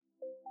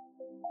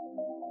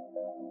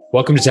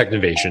Welcome to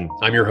Technovation.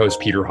 I'm your host,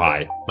 Peter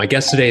High. My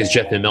guest today is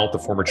Jeff Immelt, the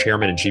former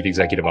chairman and chief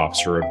executive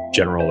officer of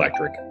General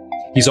Electric.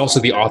 He's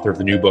also the author of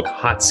the new book,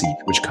 Hot Seat,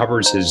 which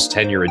covers his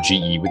tenure at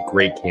GE with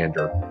great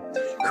candor.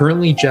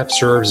 Currently, Jeff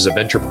serves as a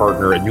venture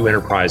partner at New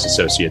Enterprise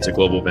Associates, a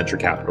global venture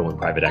capital and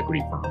private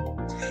equity firm.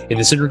 In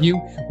this interview,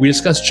 we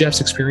discuss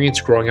Jeff's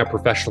experience growing up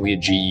professionally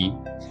at GE,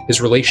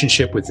 his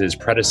relationship with his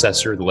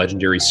predecessor, the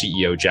legendary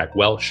CEO Jack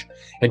Welch,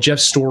 and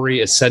Jeff's story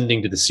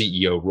ascending to the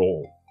CEO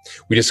role.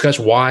 We discuss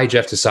why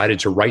Jeff decided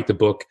to write the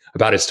book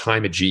about his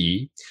time at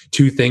GE,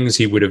 two things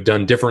he would have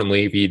done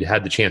differently if he'd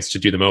had the chance to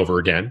do them over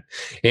again,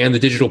 and the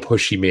digital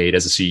push he made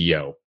as a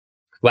CEO.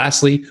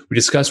 Lastly, we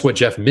discuss what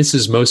Jeff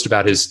misses most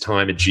about his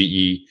time at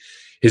GE,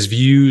 his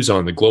views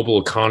on the global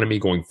economy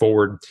going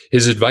forward,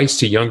 his advice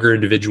to younger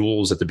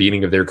individuals at the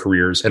beginning of their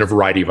careers, and a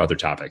variety of other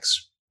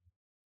topics.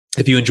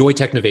 If you enjoy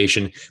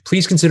Technovation,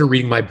 please consider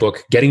reading my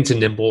book, Getting to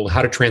Nimble: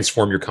 How to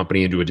Transform Your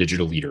Company into a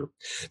Digital Leader.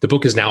 The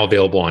book is now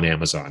available on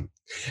Amazon.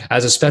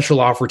 As a special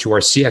offer to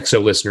our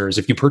CXO listeners,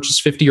 if you purchase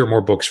 50 or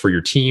more books for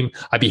your team,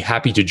 I'd be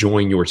happy to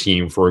join your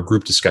team for a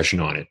group discussion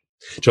on it.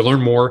 To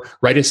learn more,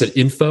 write us at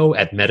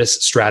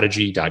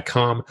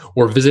info@metisstrategy.com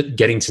or visit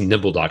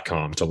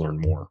gettingtonimble.com to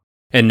learn more.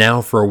 And now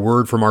for a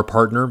word from our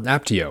partner,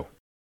 Apptio.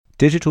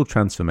 Digital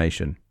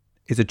transformation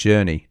is a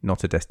journey,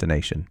 not a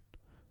destination.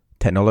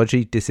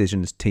 Technology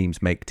decisions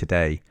teams make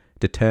today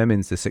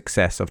determines the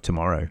success of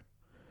tomorrow.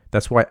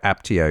 That's why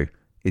Apptio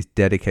is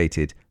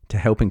dedicated to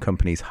helping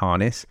companies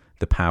harness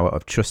the power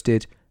of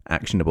trusted,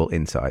 actionable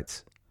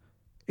insights.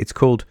 It's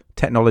called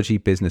Technology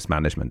Business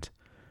Management,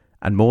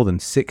 and more than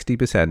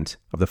 60%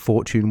 of the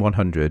Fortune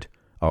 100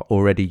 are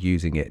already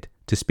using it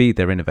to speed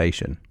their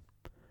innovation.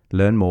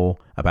 Learn more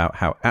about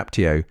how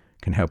Apptio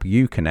can help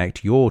you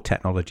connect your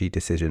technology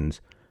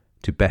decisions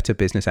to better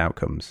business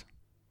outcomes.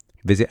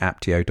 Visit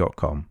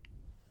apptio.com.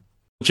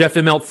 Jeff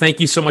Immelt, thank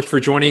you so much for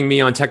joining me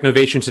on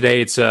Technovation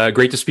today. It's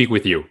great to speak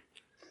with you.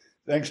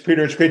 Thanks,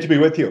 Peter. It's great to be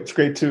with you. It's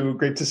great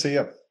to see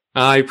you.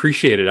 I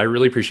appreciate it. I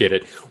really appreciate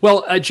it.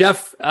 Well,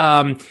 Jeff,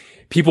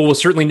 people will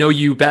certainly know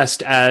you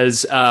best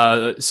as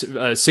a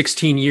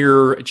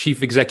 16-year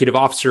chief executive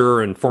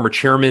officer and former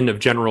chairman of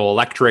General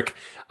Electric.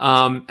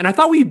 And I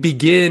thought we'd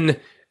begin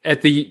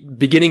at the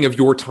beginning of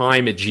your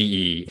time at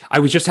GE. I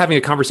was just having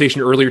a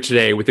conversation earlier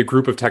today with a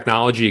group of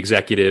technology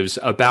executives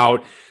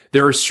about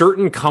there are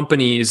certain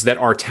companies that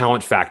are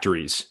talent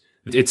factories.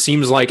 It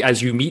seems like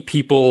as you meet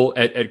people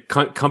at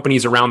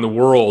companies around the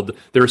world,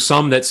 there are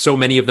some that so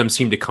many of them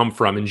seem to come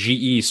from. And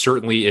GE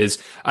certainly is,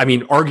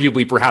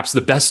 arguably perhaps the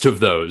best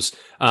of those.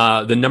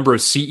 The number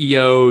of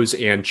CEOs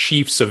and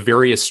chiefs of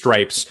various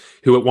stripes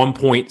who at one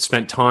point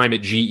spent time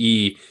at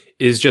GE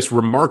is just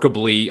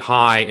remarkably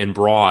high and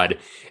broad.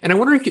 And I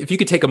wonder if you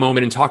could take a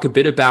moment and talk a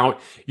bit about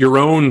your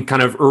own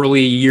kind of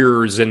early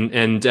years and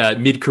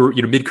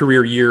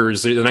mid-career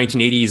years, the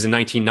 1980s and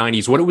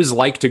 1990s, what it was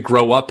like to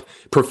grow up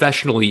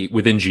professionally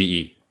within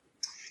GE.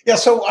 Yeah,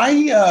 so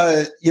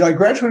I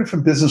graduated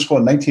from business school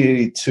in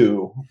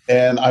 1982,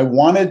 and I didn't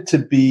want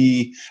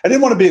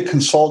to be a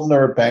consultant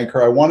or a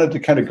banker. I wanted to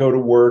kind of go to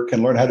work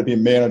and learn how to be a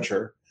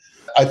manager.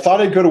 I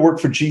thought I'd go to work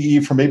for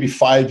GE for maybe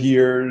 5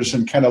 years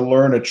and kind of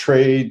learn a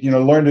trade,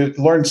 learn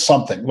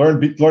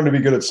to be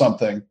good at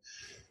something.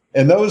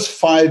 And those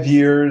 5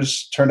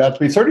 years turned out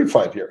to be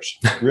 35 years,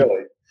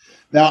 really.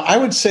 Now, I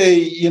would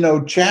say,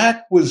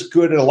 Jack was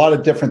good at a lot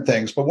of different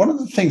things, but one of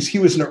the things he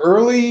was an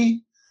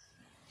early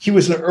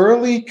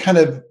kind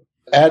of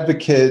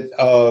advocate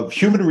of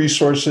human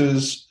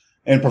resources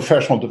and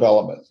professional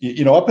development.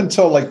 Up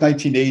until like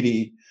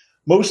 1980,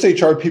 most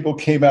HR people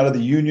came out of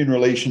the union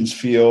relations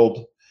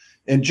field.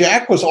 And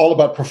Jack was all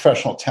about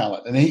professional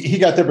talent, and he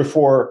got there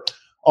before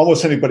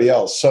almost anybody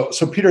else. So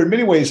Peter, in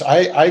many ways,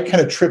 I kind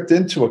of tripped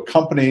into a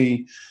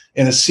company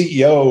and a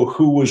CEO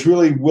who was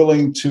really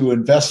willing to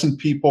invest in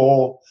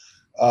people,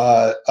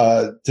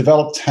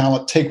 develop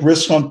talent, take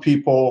risks on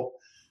people.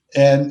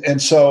 And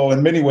so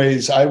in many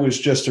ways, I was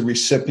just a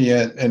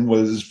recipient and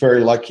was very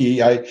lucky.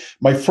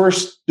 My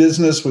first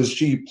business was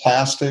GE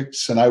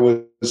Plastics, and I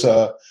was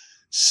a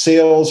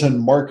sales and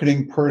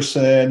marketing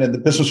person, and the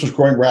business was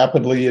growing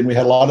rapidly, and we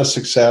had a lot of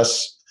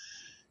success.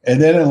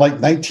 And then in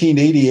like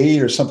 1988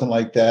 or something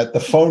like that, the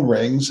phone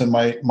rings, and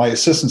my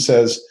assistant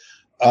says,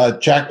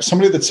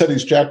 somebody that said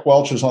he's Jack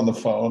Welch is on the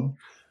phone.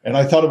 And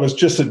I thought it was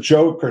just a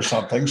joke or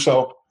something.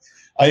 So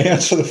I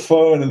answer the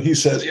phone, and he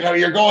says,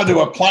 you're going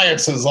to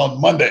appliances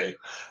on Monday.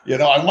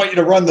 I want you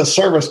to run the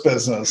service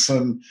business.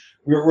 And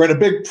we're in a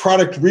big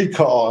product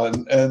recall.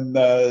 And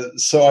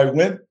so I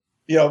went,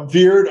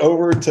 veered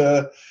over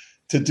to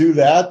do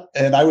that.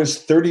 And I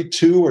was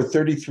 32 or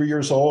 33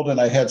 years old, and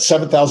I had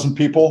 7,000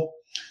 people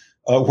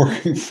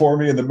working for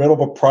me in the middle of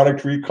a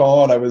product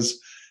recall. And it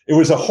was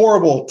a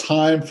horrible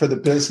time for the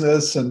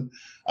business. And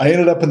I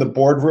ended up in the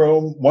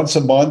boardroom once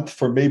a month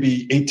for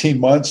maybe 18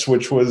 months,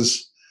 which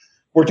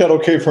worked out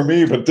okay for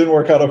me, but didn't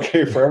work out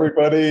okay for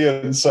everybody.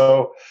 And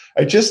so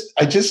I just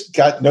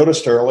got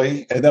noticed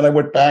early. And then I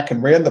went back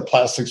and ran the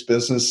plastics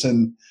business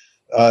in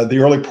the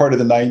early part of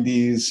the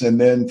 90s. And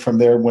then from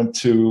there went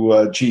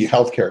to GE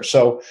Healthcare.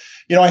 So,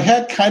 I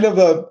had kind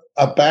of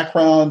a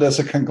background as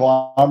a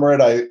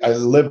conglomerate. I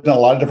lived in a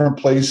lot of different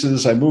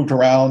places. I moved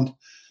around.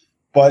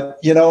 But,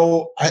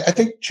 I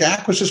think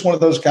Jack was just one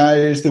of those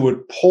guys that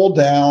would pull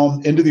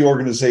down into the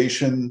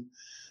organization,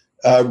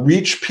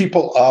 reach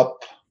people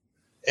up,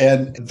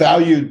 and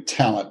valued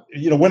talent.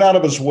 Went out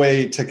of his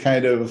way to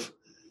kind of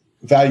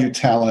value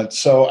talent.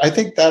 So I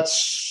think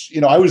that's,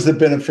 I was the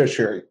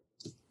beneficiary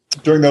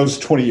during those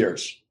 20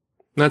 years.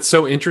 That's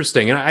so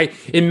interesting. And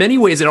in many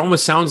ways, it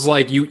almost sounds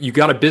like you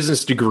got a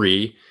business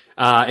degree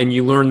and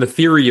you learned the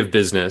theory of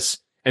business.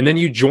 And then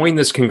you joined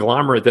this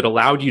conglomerate that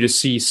allowed you to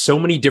see so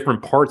many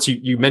different parts.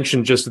 You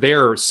mentioned just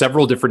there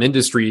several different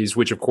industries,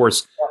 which of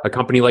course a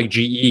company like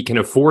GE can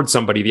afford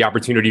somebody the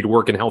opportunity to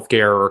work in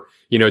healthcare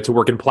or, to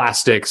work in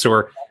plastics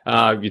or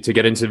to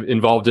get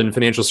involved in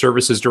financial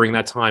services during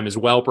that time as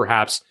well,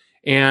 perhaps,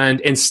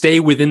 and stay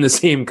within the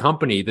same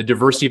company. The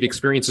diversity of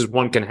experiences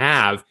one can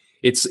have.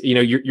 It's,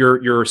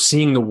 you're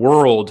seeing the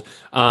world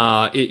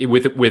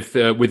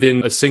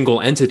within a single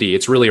entity.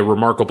 It's really a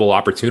remarkable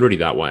opportunity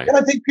that way. And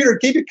I think, Peter,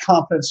 it gave you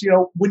confidence.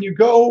 When you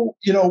go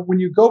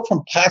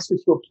from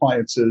plastics to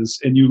appliances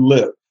and you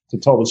live to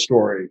tell the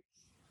story,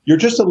 you're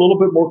just a little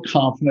bit more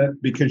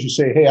confident because you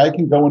say, hey, I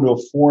can go into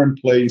a foreign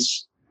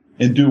place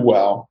and do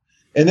well.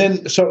 And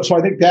then, so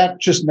I think that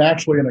just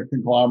naturally in a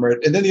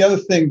conglomerate. And then the other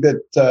thing that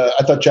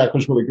I thought Jack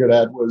was really good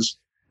at was,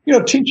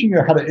 teaching you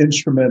how to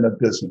instrument a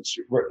business,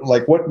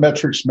 like what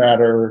metrics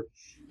matter,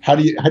 how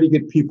do you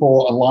get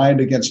people aligned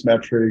against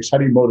metrics, how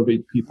do you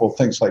motivate people,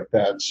 things like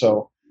that.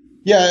 So,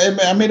 yeah,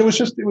 I mean, it was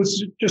just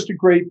a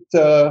great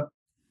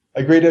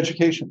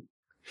education.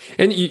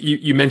 And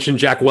you mentioned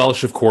Jack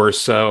Welch, of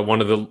course,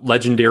 one of the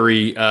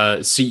legendary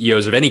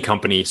CEOs of any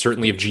company,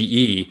 certainly of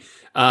GE.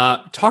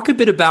 Talk a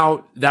bit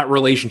about that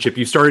relationship.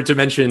 You started to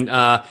mention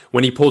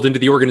when he pulled into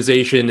the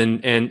organization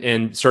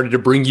and started to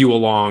bring you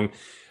along.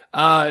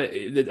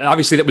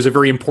 Obviously, that was a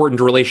very important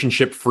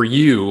relationship for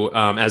you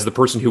as the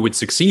person who would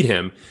succeed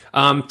him.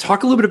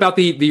 Talk a little bit about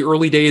the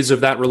early days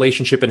of that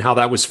relationship and how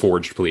that was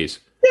forged, please.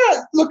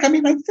 Yeah, look, I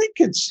mean, I think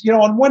it's,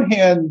 on one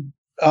hand,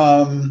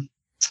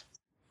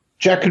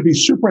 Jack could be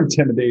super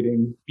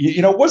intimidating.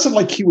 It wasn't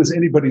like he was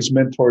anybody's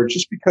mentor,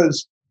 just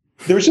because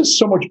there's just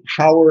so much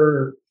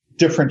power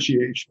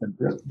differentiation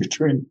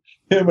between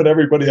him and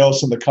everybody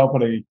else in the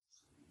company.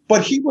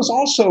 But he was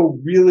also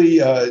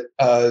really,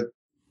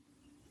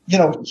 he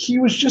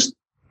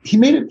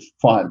made it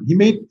fun. He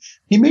made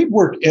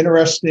work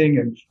interesting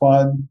and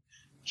fun.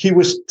 He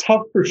was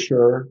tough for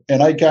sure.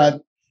 And I got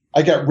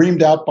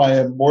reamed out by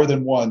him more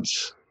than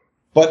once,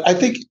 but I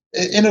think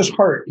in his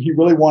heart, he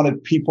really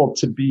wanted people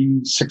to be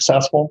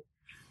successful.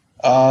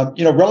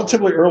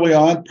 Relatively early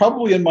on,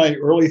 probably in my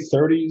early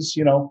 30s,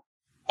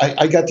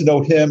 I got to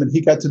know him and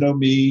he got to know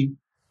me.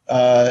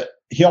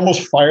 He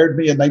almost fired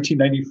me in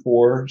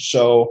 1994.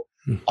 So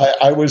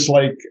I was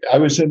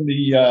in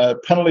the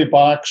penalty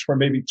box for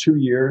maybe 2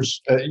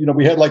 years.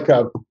 We had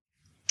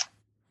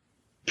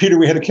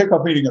we had a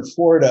kickoff meeting in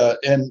Florida,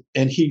 and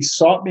he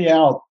sought me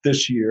out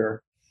this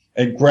year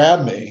and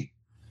grabbed me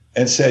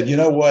and said, "You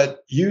know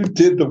what? You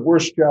did the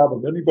worst job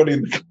of anybody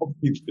in the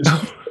company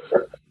this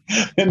year."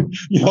 And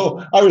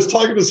I was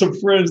talking to some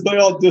friends; they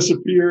all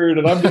disappeared,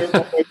 and I'm there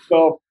by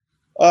myself.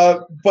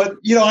 But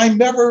I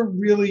never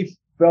really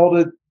felt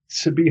it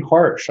to be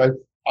harsh.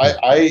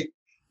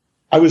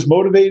 I was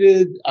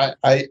motivated. I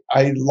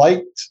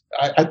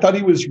thought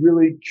he was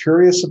really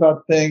curious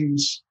about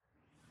things.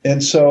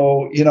 And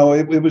so,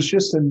 it was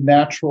just a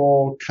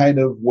natural kind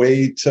of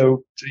way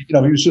to he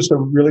was just a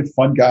really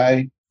fun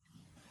guy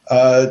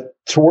to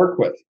work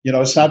with.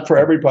 It's not for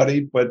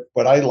everybody, but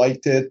I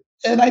liked it.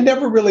 And I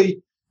never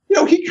really,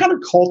 he kind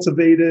of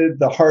cultivated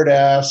the hard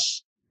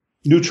ass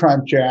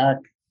neutron Jack.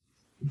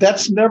 That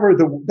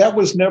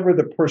was never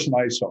the person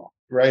I saw.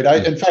 Right.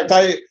 In fact,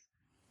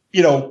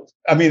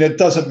 it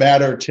doesn't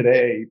matter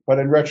today, but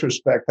in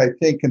retrospect, I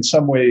think in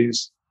some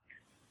ways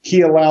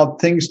he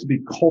allowed things to be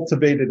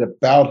cultivated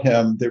about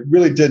him that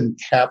really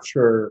didn't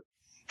capture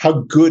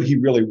how good he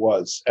really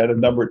was at a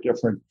number of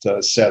different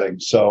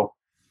settings. So,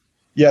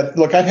 yeah,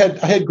 look, I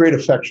had great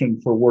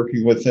affection for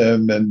working with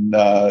him, and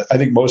I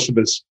think most of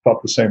us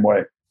felt the same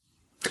way.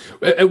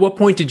 At what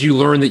point did you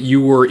learn that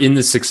you were in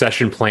the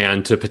succession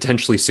plan to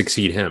potentially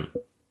succeed him?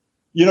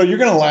 You're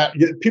going to laugh.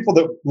 People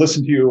that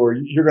listen to you, or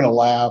you're going to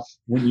laugh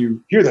when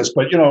you hear this.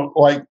 But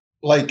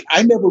like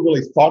I never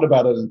really thought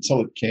about it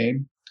until it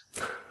came,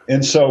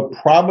 and so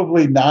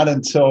probably not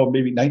until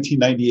maybe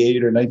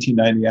 1998 or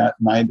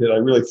 1999 did I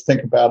really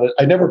think about it.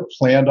 I never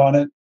planned on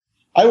it.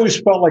 I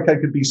always felt like I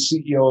could be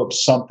CEO of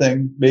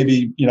something.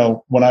 Maybe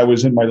when I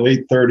was in my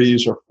late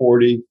 30s or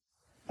 40,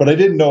 but I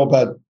didn't know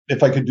about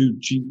if I could do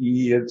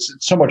GE. It's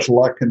so much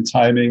luck and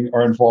timing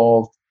are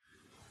involved.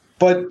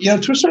 But,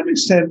 to a certain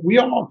extent, we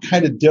all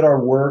kind of did our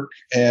work,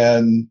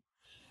 and,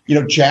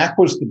 Jack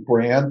was the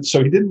brand.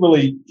 So he didn't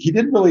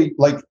really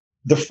like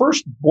the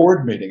first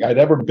board meeting I'd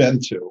ever been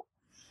to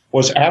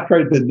was after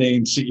I'd been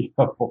named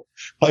CEO.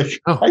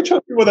 I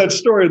tell people that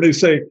story and they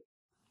say,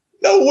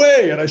 "No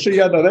way." And I say,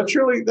 "Yeah, no,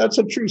 that's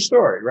a true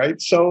story." Right.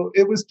 So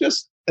it was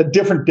just a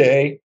different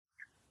day.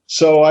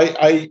 So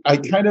I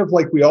kind of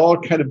like, we all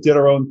kind of did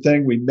our own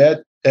thing. We met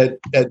at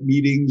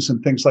meetings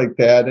and things like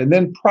that. And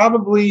then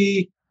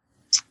probably,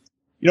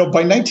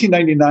 by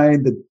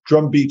 1999, the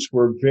drum beats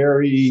were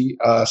very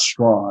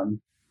strong.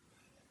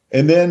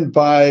 And then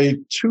by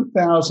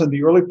 2000,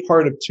 the early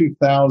part of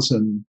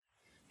 2000,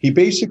 he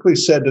basically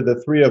said to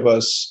the three of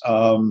us,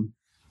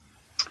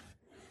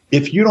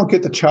 if you don't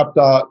get the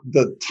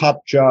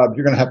top job,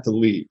 you're going to have to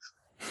leave.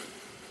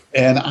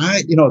 And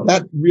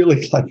that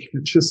really,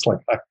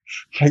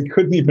 I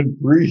couldn't even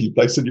breathe.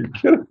 I said, you're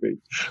kidding me,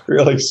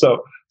 really?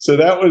 So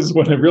that was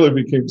when it really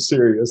became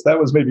serious. That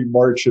was maybe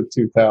March of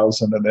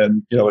 2000. And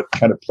then, it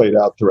kind of played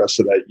out the rest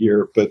of that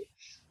year. But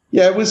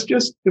yeah, it was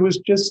just,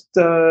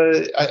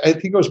 I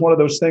think it was one of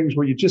those things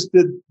where you just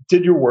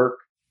did your work.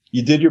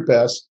 You did your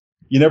best.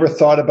 You never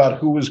thought about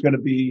who was going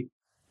to be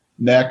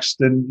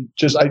next. And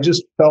I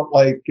just felt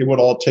like it would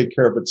all take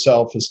care of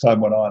itself as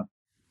time went on.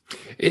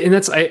 And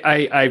that's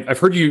I've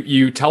heard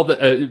you tell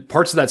the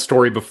parts of that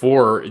story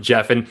before,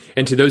 Jeff, and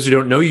to those who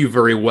don't know you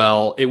very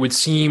well, it would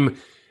seem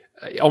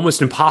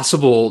almost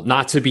impossible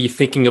not to be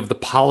thinking of the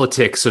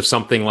politics of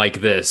something like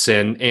this,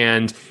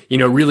 and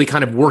really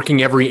kind of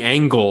working every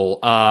angle.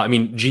 I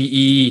mean,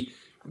 GE,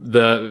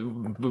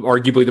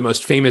 arguably the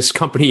most famous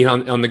company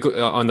on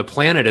the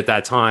planet at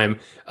that time,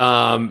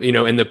 and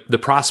the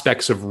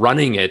prospects of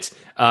running it.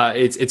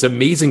 It's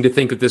amazing to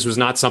think that this was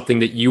not something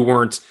that you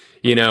weren't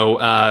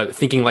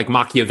thinking like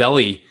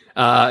Machiavelli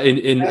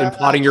in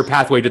plotting your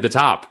pathway to the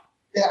top.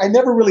 Yeah, I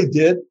never really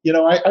did.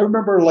 I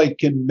remember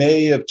like in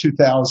May or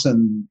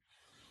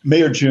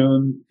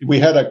June, we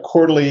had a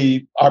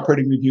quarterly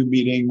operating review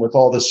meeting with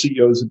all the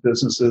CEOs of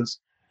businesses.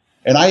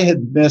 And I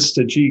had missed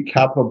a GE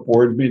Capital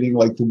board meeting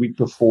like the week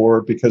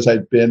before because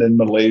I'd been in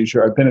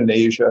Malaysia, I'd been in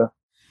Asia.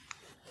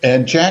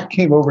 And Jack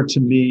came over to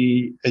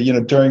me,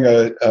 during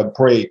a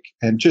break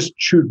and just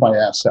chewed my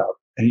ass out.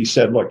 And he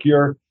said, look,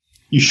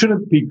 you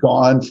shouldn't be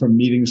gone from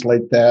meetings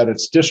like that.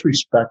 It's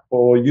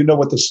disrespectful. You know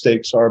what the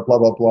stakes are, blah,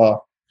 blah, blah.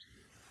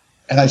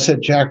 And I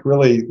said, Jack,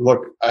 really,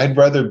 look, I'd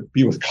rather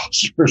be with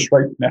customers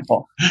right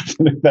now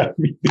than in that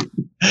meeting.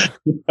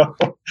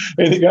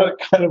 And he got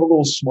kind of a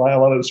little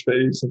smile on his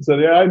face and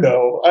said, yeah, I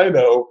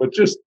know, but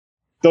just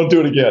don't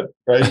do it again.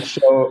 Right.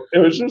 So it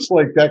was just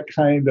like that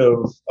kind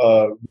of,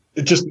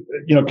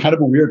 kind of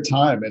a weird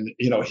time. And,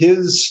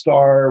 his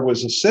star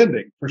was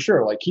ascending for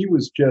sure. Like he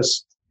was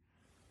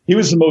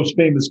the most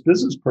famous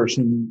business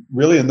person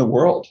really in the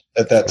world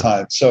at that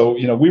time. So,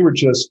 we were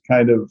just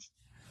kind of,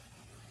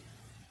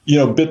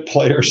 bit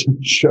players in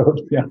the show,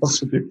 to be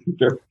honest with you,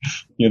 Peter.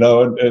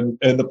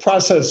 And the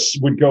process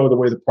would go the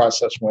way the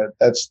process went.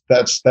 That's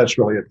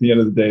really, at the end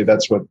of the day,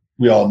 that's what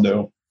we all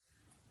knew.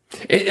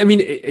 I mean,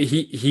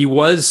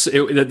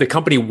 the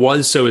company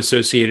was so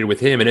associated with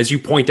him, and as you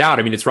point out,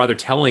 I mean, it's rather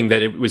telling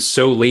that it was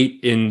so late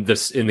in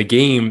the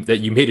game that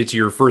you made it to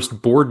your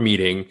first board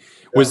meeting.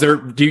 Was there?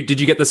 Did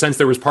you get the sense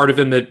there was part of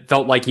him that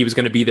felt like he was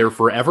going to be there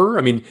forever?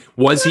 I mean,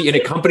 was he in a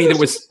company that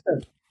was?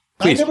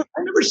 Please. I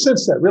never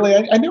sensed that, really.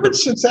 I never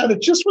sensed that.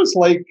 It just was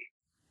like,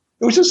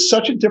 it was just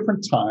such a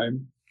different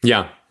time.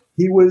 Yeah.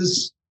 He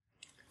was,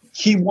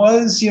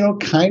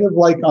 kind of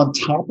like on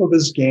top of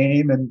his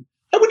game. And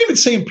I wouldn't even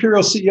say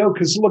Imperial CEO,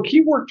 because look,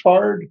 he worked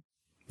hard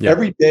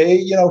every day.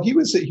 He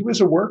was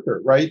a worker,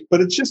 right?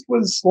 But it just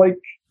was like,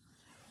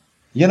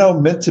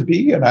 meant to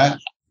be. And I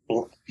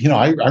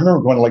remember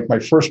going to like my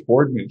first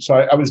board meeting. So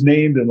I was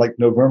named in like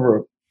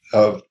November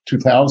of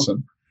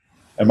 2000.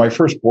 And my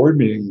first board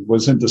meeting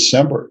was in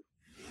December.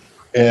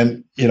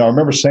 And, I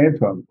remember saying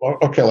to him,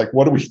 okay, like,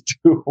 what do we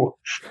do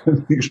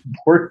in these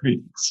board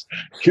meetings?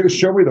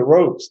 Show me the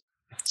ropes.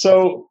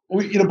 So,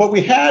 but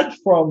we had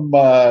from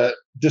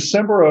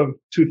December of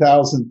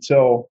 2000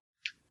 till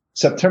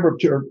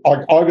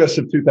August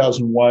of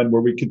 2001,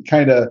 where we could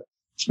kind of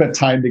spend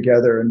time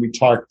together and we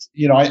talked,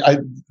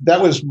 that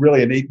was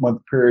really an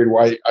 8-month period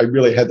where I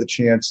really had the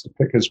chance to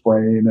pick his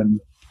brain and,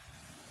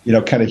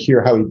 kind of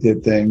hear how he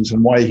did things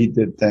and why he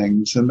did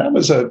things. And that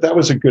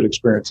was a good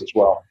experience as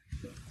well.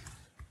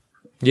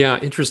 Yeah,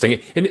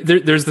 interesting. And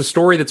there's the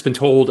story that's been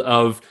told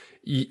of,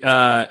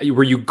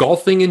 were you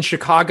golfing in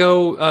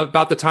Chicago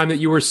about the time that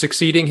you were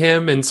succeeding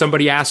him? And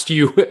somebody asked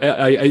you,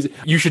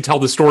 you should tell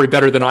the story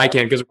better than I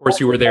can, because of course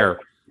you were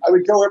there. I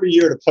would go every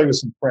year to play with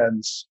some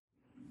friends.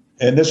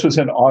 And this was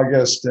in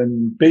August.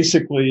 And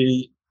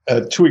basically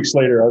 2 weeks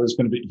later,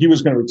 he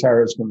was going to retire.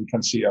 I was going to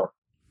become CEO.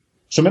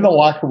 So I'm in the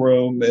locker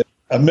room. And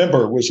a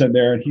member was in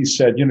there and he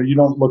said, you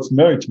don't look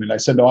familiar to me. And I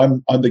said, no,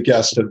 I'm the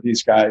guest of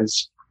these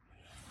guys.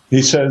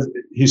 He says,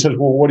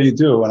 well, what do you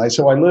do? And I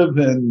said, well, I live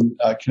in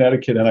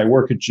Connecticut and I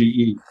work at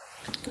GE.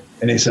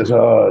 And he says,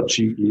 oh,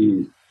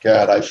 GE.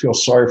 God, I feel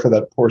sorry for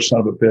that poor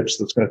son of a bitch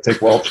that's going to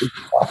take well too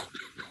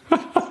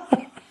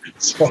long.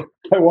 So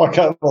I walk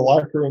out of the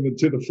locker room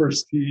into the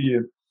first tee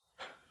and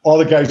all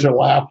the guys are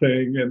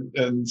laughing,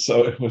 and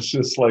so it was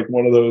just like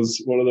one of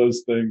those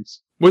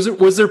things.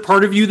 Was there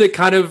part of you that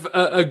kind of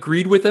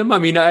agreed with him? I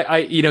mean,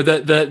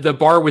 the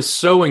bar was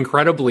so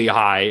incredibly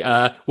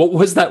high. What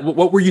was that?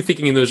 What were you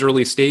thinking in those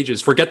early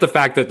stages? Forget the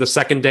fact that the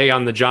second day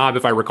on the job,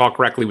 if I recall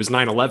correctly, was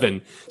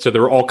 9/11. So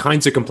there were all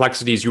kinds of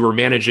complexities you were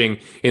managing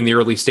in the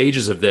early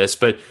stages of this.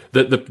 But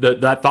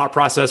that thought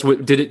process,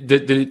 did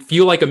it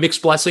feel like a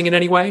mixed blessing in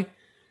any way?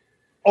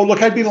 Oh,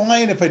 look, I'd be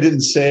lying if I didn't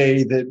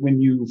say that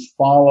when you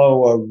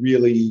follow a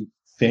really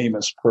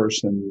famous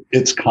person,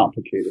 it's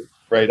complicated.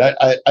 Right.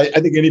 I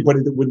think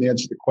anybody that wouldn't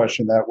answer the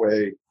question that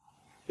way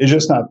is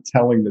just not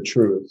telling the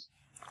truth.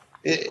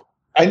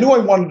 I knew I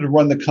wanted to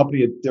run the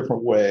company a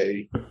different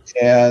way.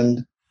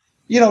 And,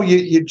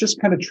 you just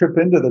kind of trip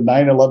into the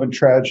 9/11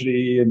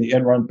 tragedy and the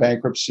Enron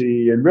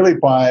bankruptcy. And really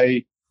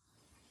by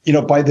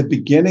the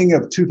beginning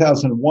of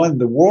 2001,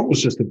 the world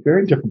was just a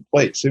very different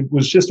place. It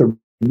was just a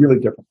really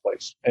different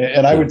place.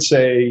 And I would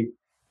say,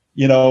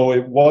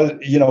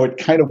 it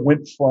kind of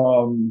went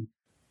from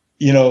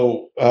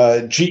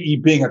GE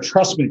being a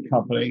trust me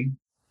company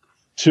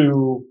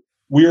to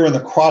we were in the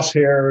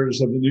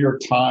crosshairs of the New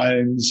York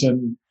Times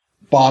and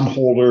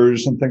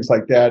bondholders and things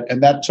like that.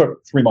 And that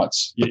took 3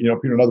 months. Peter,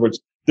 in other words,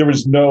 there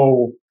was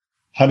no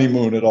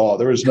honeymoon at all.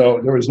 There was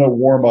no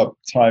warm up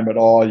time at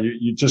all.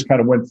 You just kind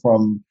of went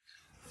from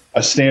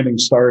a standing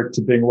start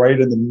to being right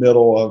in the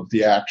middle of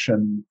the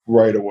action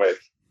right away.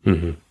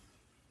 Mm-hmm.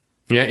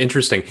 Yeah,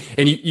 interesting.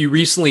 And you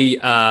recently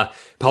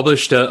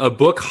published a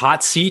book,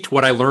 Hot Seat: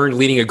 What I Learned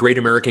Leading a Great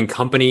American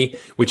Company,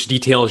 which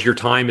details your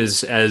time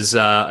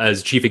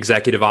as chief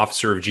executive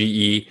officer of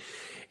GE.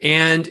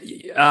 And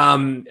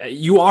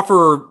you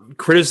offer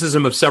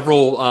criticism of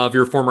several of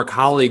your former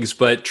colleagues,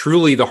 but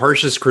truly the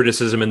harshest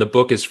criticism in the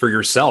book is for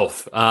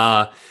yourself.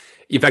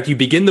 In fact, you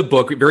begin the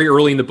book very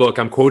early in the book.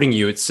 I'm quoting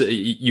you.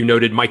 You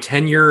noted, "My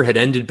tenure had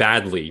ended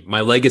badly.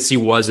 My legacy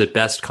was at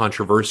best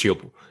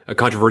controversial.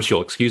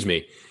 Excuse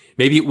me.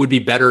 Maybe it would be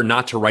better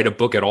not to write a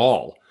book at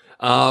all."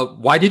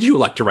 Why did you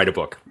elect to write a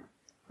book?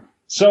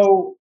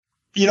 So,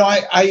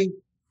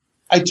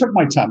 I took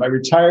my time. I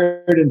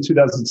retired in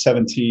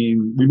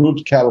 2017. We moved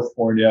to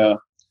California.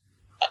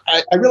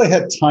 I really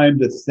had time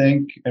to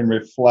think and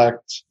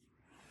reflect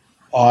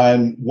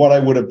on what I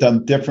would have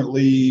done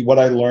differently, what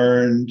I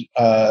learned.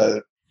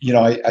 I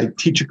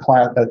teach a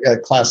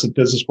class at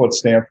business school at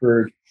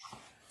Stanford,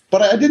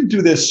 but I didn't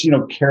do this,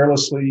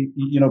 carelessly.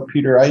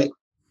 Peter,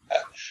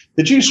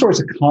 the GE story is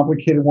a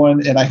complicated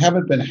one, and I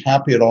haven't been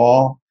happy at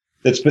all.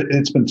 It's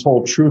been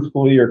told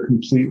truthfully or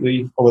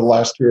completely over the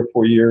last 3 or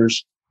 4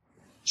 years.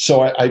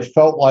 So I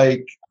felt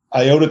like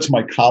I owed it to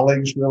my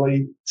colleagues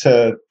really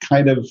to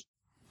kind of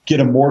get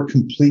a more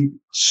complete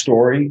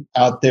story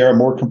out there, a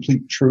more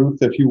complete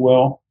truth, if you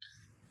will.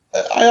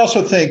 I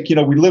also think,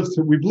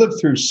 we've lived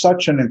through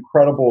such an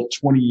incredible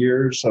 20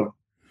 years of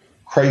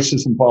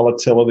crisis and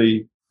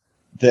volatility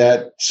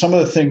that some of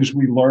the things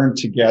we learned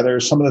together,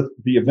 some of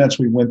the events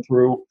we went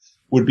through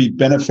would be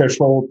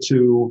beneficial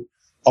to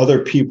other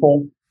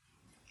people.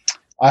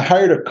 I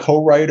hired a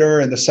co-writer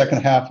in the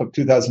second half of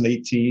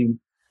 2018.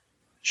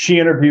 She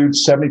interviewed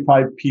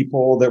 75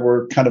 people that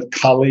were kind of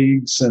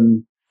colleagues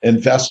and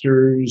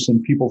investors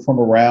and people from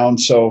around.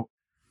 So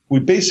we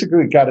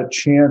basically got a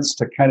chance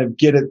to kind of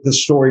get the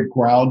story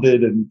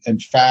grounded in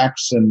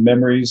facts and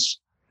memories.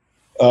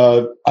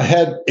 I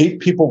had 8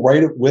 people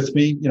write it with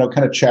me,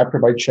 kind of chapter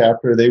by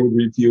chapter. They would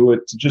review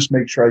it to just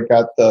make sure I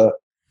got the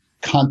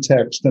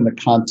context and the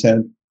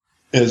content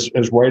as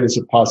right as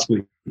it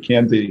possibly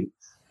can be.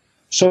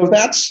 So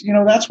that's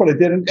what I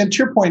did. And to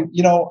your point,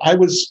 I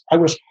was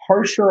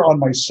harsher on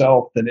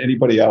myself than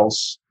anybody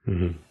else.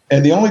 Mm-hmm.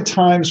 And the only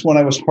times when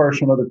I was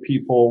harsh on other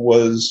people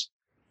was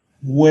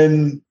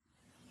when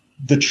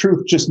the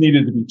truth just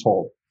needed to be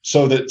told,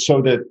 so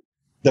that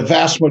the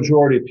vast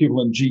majority of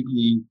people in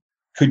GE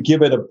could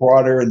give it a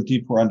broader and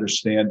deeper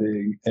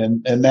understanding.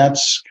 And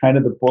that's kind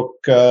of the book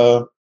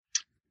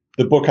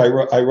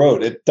I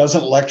wrote. It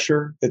doesn't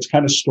lecture. It's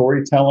kind of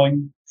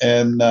storytelling.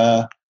 And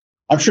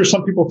I'm sure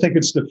some people think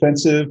it's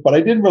defensive, but I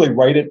didn't really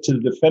write it to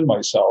defend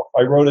myself.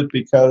 I wrote it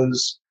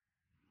because,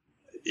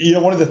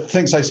 one of the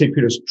things I say,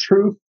 Peter, is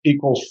truth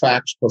equals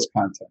facts plus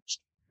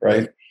context,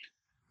 right?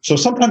 So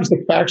sometimes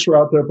the facts are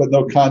out there, but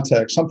no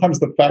context. Sometimes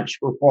the facts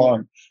were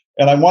wrong.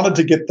 And I wanted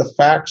to get the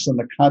facts and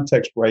the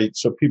context right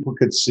so people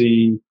could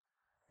see,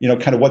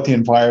 kind of what the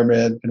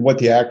environment and what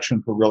the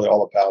actions were really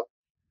all about.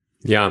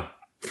 Yeah.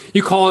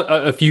 You call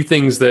a few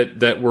things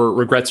that were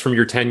regrets from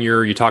your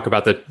tenure. You talk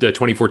about the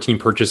 2014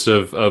 purchase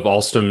of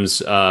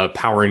Alstom's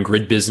power and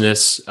grid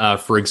business,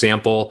 for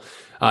example.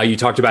 You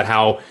talked about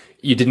how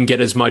you didn't get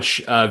as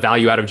much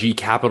value out of GE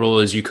Capital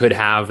as you could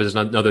have, is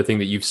another thing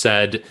that you've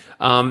said.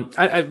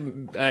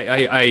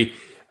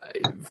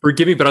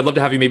 Forgive me, but I'd love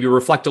to have you maybe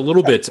reflect a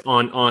little bit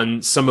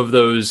on some of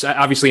those.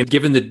 Obviously,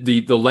 given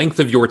the length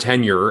of your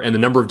tenure and the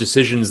number of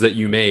decisions that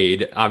you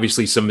made,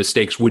 obviously some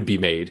mistakes would be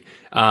made,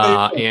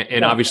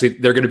 and obviously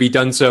they're going to be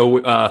done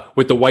so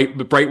with the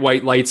bright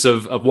white lights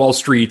of Wall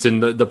Street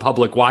and the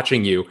public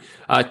watching you.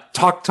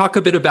 Talk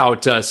a bit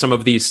about some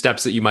of these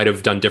steps that you might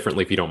have done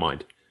differently, if you don't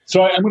mind.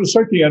 So I'm going to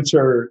start the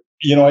answer.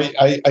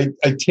 I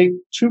take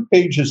 2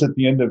 pages at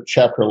the end of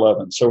chapter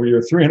 11. So we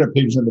are 300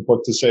 pages in the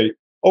book to say,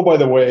 oh, by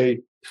the way,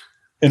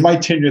 in my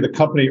tenure, the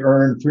company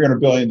earned $300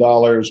 billion.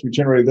 We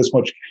generated this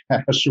much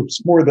cash. It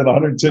was more than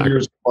 110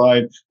 years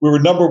combined. We were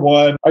number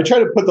one. I try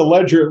to put the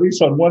ledger, at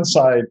least on one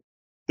side.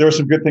 There were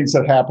some good things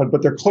that happened,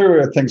 but there clearly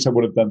are things I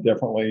would have done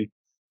differently.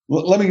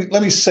 Let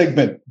me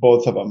segment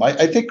both of them.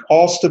 I think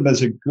Alstom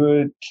is a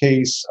good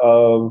case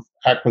of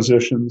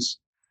acquisitions.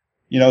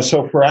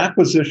 So for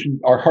acquisition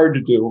are hard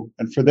to do,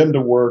 and for them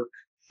to work,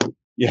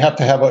 you have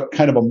to have a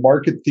kind of a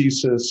market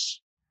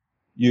thesis.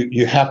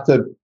 You have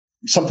to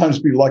sometimes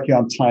be lucky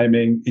on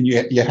timing, and you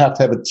have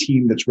to have a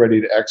team that's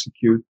ready to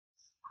execute.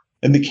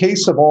 In the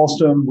case of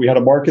Alstom, we had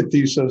a market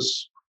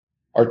thesis.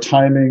 Our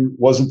timing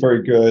wasn't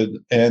very good,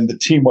 and the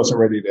team wasn't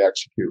ready to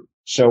execute.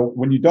 So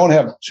when you don't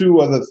have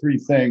 2 of the 3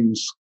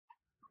 things,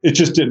 it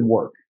just didn't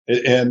work.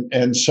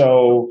 And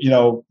so,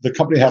 the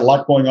company had a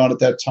lot going on at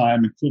that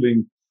time,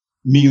 including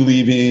me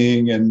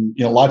leaving and,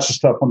 lots of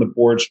stuff on the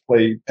board's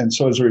plate. And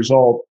so as a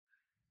result,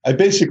 I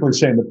basically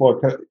say in the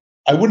book,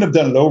 I wouldn't have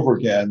done it over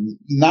again,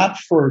 not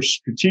for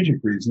strategic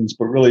reasons,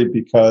 but really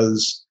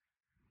because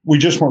we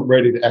just weren't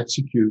ready to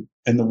execute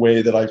in the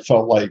way that I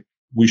felt like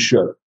we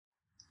should.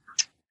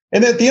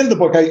 And at the end of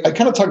the book, I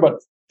kind of talk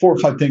about 4 or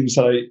 5 things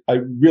that I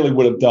really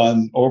would have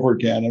done over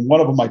again. And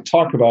one of them I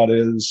talk about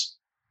is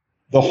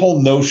the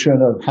whole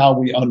notion of how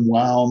we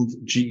unwound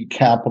GE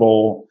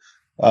Capital,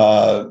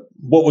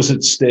 what was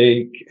at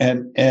stake.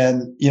 And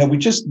we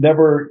just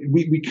never,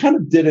 we kind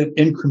of did it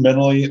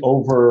incrementally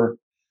over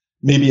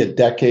maybe a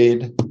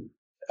decade.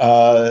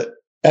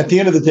 At the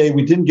end of the day,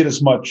 we didn't get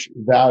as much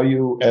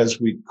value as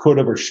we could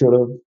have or should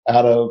have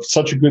out of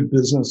such a good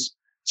business,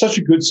 such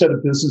a good set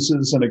of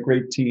businesses and a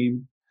great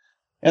team.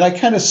 And I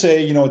kind of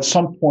say, at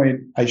some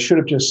point, I should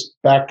have just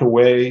backed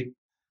away,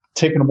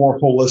 taken a more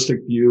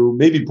holistic view,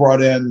 maybe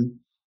brought in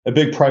a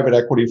big private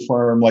equity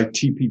firm like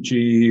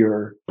TPG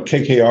or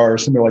KKR or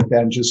something like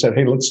that and just said,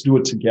 hey, let's do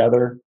it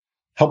together.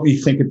 Help me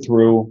think it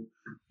through.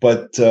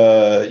 But,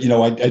 I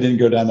didn't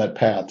go down that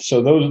path.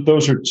 So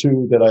those are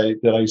 2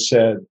 that I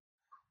said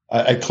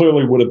I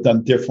clearly would have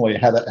done differently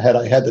had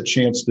I had the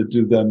chance to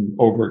do them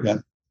over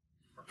again.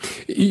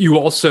 You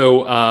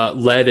also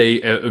led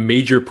a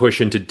major push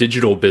into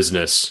digital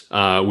business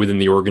within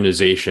the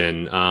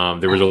organization.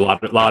 There was a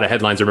lot of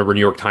headlines. I remember a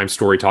New York Times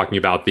story talking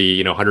about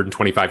the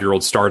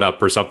 125-year-old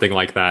startup or something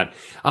like that.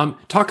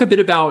 Talk a bit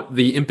about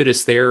the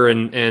impetus there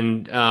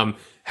and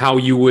how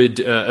you would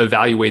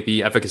evaluate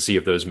the efficacy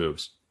of those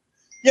moves.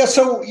 Yeah.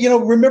 So,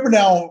 remember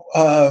now,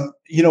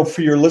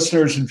 for your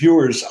listeners and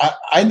viewers,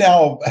 I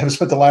now have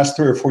spent the last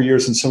 3 or 4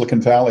 years in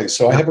Silicon Valley.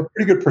 So I have a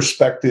pretty good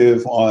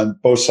perspective on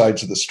both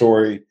sides of the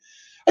story.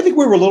 I think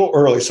we were a little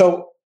early.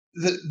 So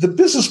the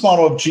business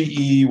model of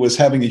GE was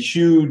having a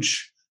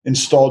huge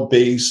installed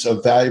base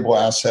of valuable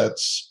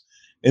assets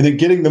and then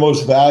getting the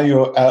most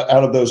value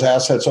out of those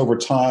assets over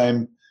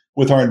time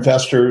with our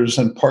investors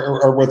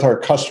or with our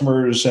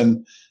customers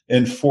and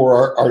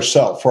for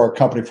ourselves, for our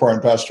company, for our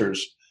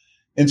investors.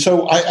 And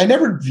so I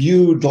never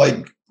viewed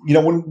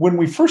when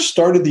we first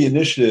started the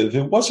initiative,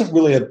 it wasn't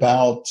really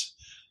about,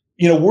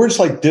 words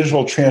like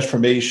digital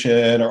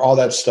transformation or all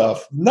that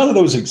stuff. None of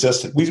those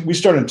existed. We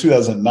started in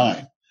 2009.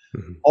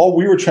 Mm-hmm. All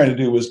we were trying to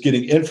do was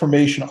getting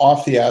information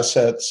off the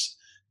assets,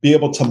 be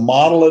able to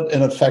model it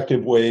in an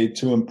effective way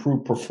to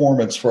improve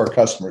performance for our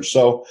customers.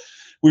 So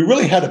we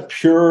really had a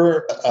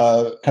pure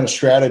kind of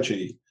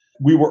strategy.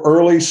 We were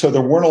early, so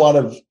there weren't a lot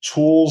of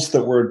tools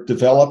that were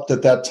developed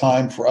at that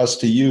time for us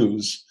to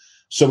use.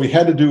 So we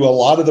had to do a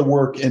lot of the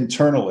work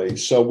internally.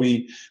 So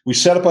we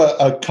set up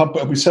a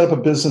company, we set up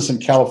a business in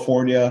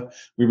California.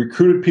 We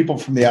recruited people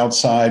from the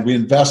outside. We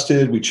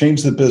invested. We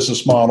changed the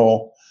business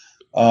model.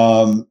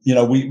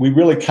 We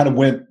really kind of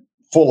went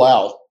full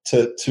out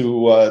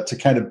to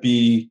kind of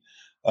be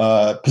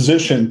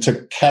positioned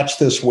to catch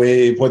this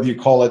wave, whether you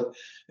call it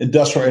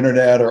industrial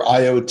internet or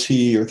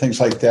IoT or things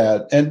like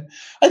that. And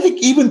I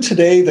think even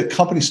today, the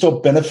company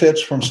still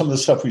benefits from some of the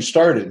stuff we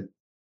started.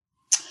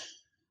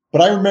 But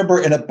I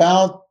remember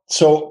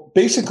so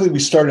basically we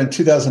started in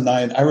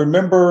 2009. I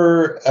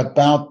remember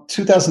about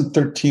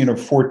 2013 or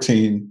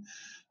 14,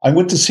 I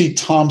went to see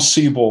Tom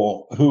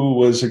Siebel, who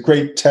was a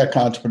great tech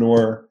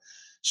entrepreneur,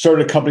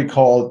 started a company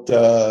called,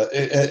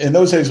 in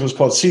those days it was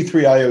called C3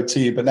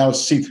 IoT, but now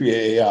it's C3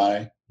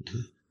 AI. Mm-hmm.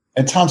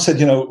 And Tom said,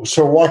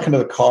 so we're walking to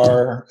the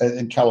car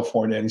in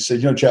California, and he said,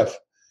 Jeff,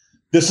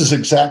 this is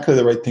exactly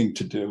the right thing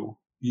to do.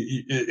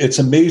 It's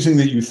amazing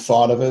that you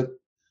thought of it.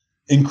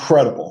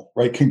 Incredible,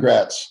 right?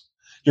 Congrats.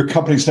 Your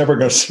company's never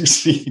going to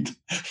succeed.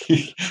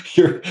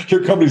 Your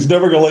company's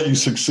never going to let you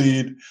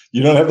succeed.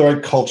 You don't have the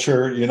right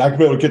culture. You're not going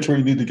to be able to get to where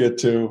you need to get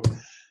to.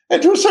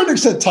 And to a certain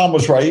extent, Tom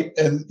was right.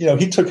 And,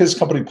 he took his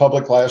company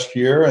public last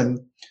year, and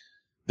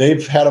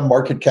they've had a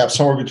market cap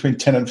somewhere between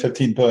 10 and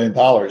 $15 billion,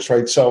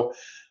 right? So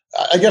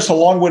I guess a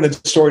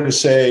long-winded story to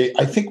say,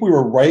 I think we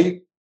were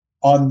right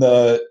on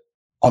the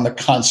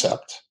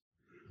concept.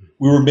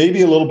 We were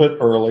maybe a little bit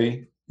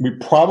early. We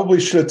probably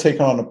should have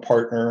taken on a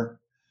partner,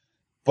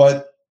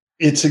 but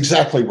it's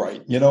exactly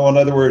right. In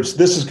other words,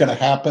 this is going to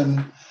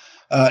happen.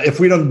 If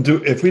we didn't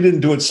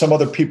do it, some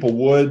other people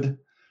would.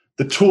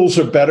 The tools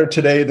are better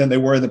today than they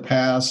were in the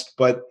past,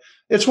 but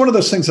it's one of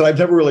those things that I've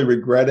never really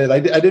regretted. I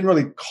didn't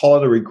really call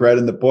it a regret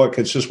in the book.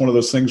 It's just one of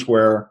those things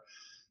where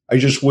I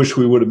just wish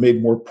we would have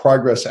made more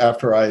progress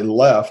after I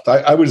left.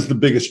 I was the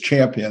biggest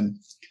champion,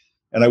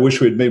 and I wish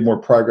we had made more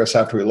progress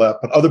after we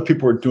left. But other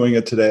people are doing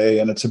it today,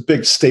 and it's a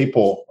big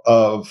staple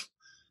of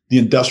the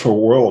industrial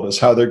world is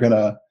how they're going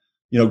to,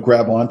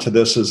 grab onto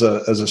this as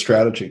a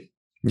strategy.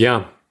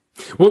 Yeah.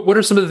 What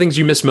are some of the things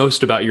you miss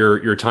most about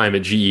your time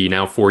at GE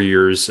now 4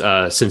 years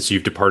since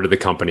you've departed the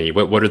company?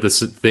 What are the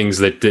things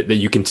that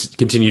you can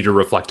continue to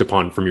reflect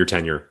upon from your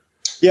tenure?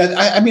 Yeah,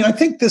 I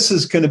think this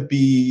is going to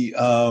be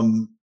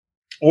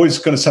always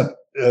going to sound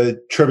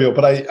trivial,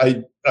 but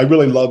I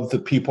really love the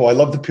people. I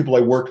love the people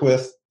I worked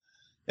with,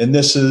 and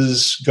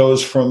this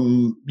goes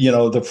from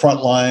the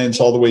front lines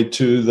all the way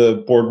to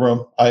the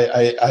boardroom.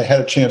 I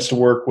had a chance to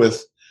work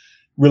with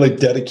really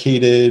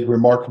dedicated,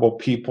 remarkable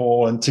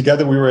people, and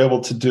together we were able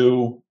to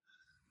do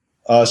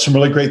some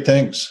really great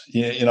things.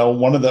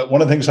 One of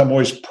the things I'm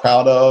always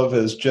proud of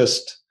is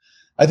just,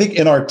 I think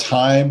in our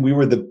time we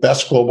were the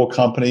best global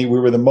company. We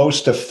were the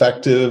most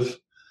effective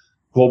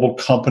global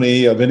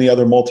company of any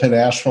other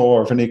multinational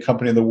or of any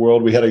company in the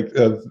world. We had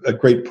a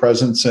great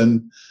presence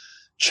in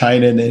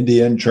China and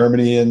India and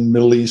Germany and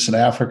Middle East and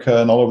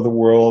Africa and all over the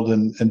world,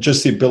 and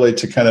just the ability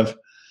to kind of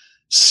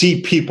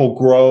see people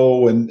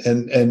grow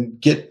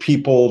and get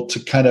people to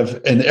kind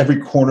of in every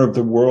corner of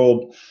the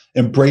world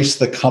embrace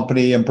the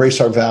company, embrace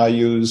our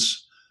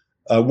values,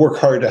 work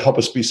hard to help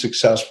us be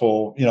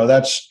successful.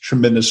 That's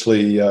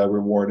tremendously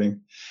rewarding.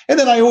 And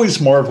then I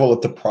always marvel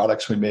at the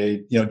products we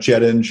made,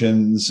 jet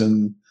engines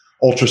and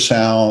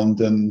ultrasound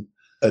and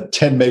a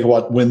 10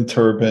 megawatt wind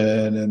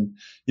turbine. And,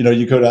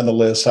 you go down the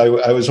list.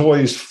 I was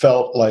always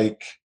felt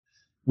like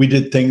we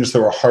did things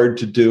that were hard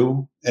to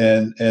do,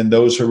 and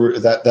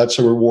that's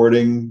a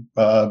rewarding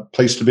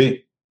place to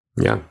be.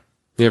 Yeah,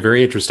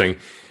 very interesting.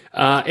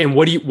 And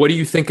what do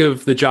you think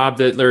of the job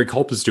that Larry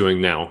Culp is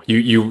doing now?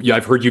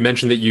 I've heard you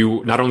mention that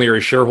you not only are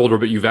a shareholder,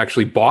 but you've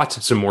actually bought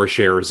some more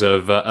shares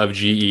of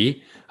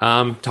GE.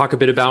 Talk a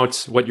bit about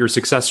what your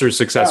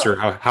successor,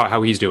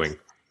 how he's doing.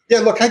 Yeah,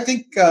 look, I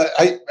think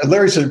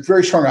Larry's a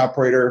very strong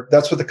operator.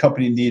 That's what the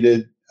company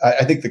needed.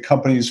 I think the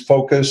company's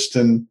focused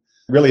and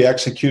really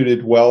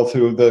executed well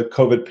through the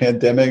COVID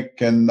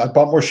pandemic. And I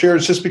bought more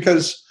shares just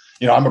because,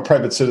 I'm a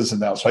private citizen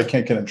now, so I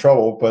can't get in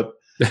trouble. But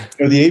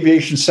the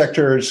aviation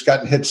sector has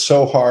gotten hit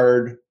so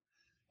hard.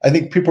 I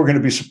think people are going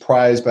to be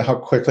surprised by how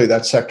quickly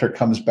that sector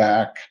comes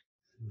back.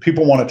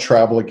 People want to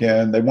travel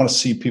again. They want to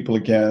see people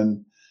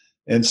again.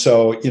 And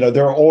so,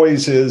 there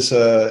always is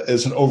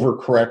an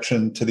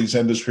overcorrection to these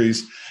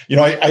industries.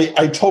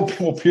 I told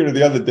people, Peter,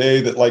 the other day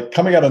that like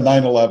coming out of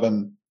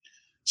 9/11,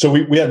 so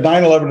we had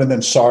 9/11 and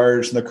then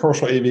SARS, and the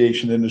commercial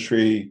aviation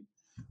industry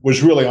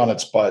was really on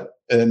its butt.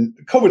 And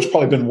COVID's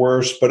probably been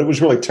worse, but it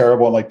was really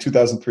terrible in like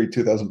 2003,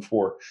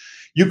 2004.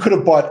 You could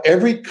have bought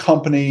every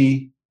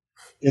company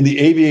in the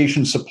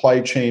aviation supply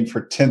chain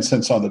for 10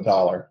 cents on the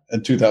dollar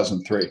in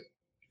 2003.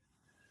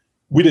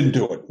 We didn't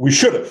do it. We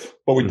should have,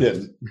 but we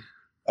didn't.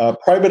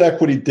 Private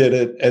equity did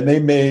it, and they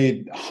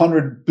made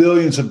 $100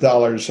 billions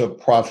of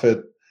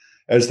profit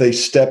as they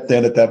stepped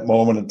in at that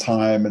moment in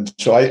time. And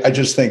so I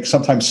just think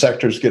sometimes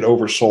sectors get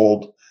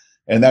oversold,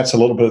 and that's a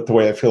little bit the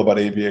way I feel about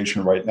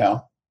aviation right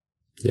now.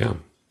 Yeah,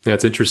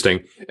 that's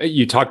interesting.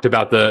 You talked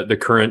about the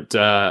current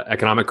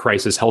economic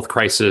crisis, health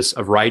crisis,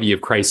 a variety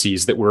of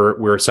crises that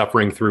we're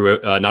suffering through,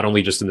 not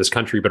only just in this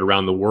country, but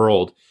around the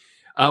world.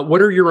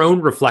 What are your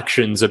own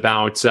reflections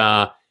about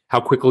how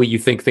quickly you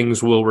think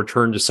things will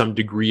return to some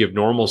degree of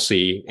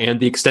normalcy, and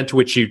the extent to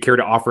which you'd care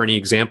to offer any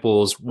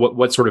examples?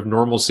 What sort of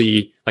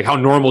normalcy, like how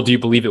normal do you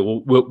believe it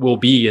will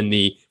be in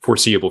the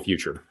foreseeable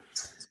future?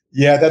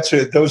 Yeah, that's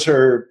it. Those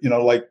are,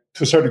 like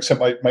to a certain extent,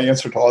 my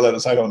answer to all that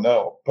is I don't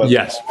know. But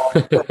yes,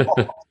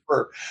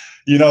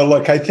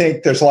 look, I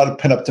think there's a lot of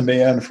pent-up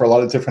demand for a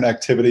lot of different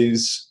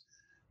activities.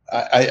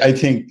 I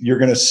think you're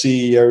going to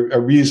see a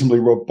reasonably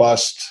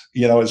robust,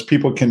 as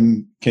people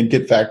can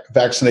get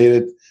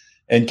vaccinated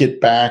and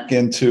get back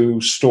into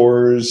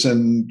stores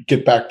and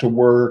get back to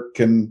work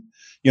and,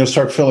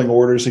 start filling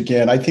orders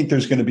again. I think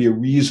there's going to be a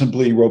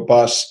reasonably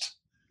robust,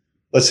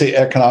 let's say,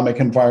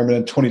 economic environment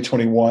in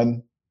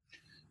 2021.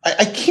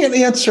 I can't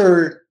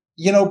answer,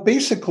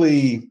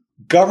 basically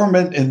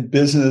government and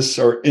business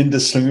are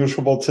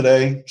indistinguishable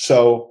today.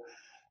 So,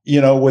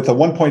 with a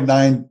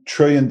 $1.9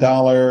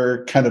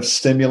 trillion kind of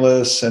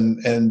stimulus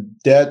and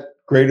debt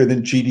greater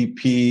than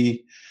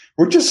GDP,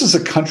 we're just as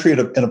a country in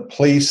a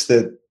place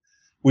that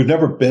we've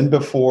never been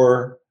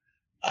before.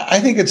 I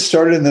think it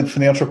started in the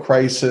financial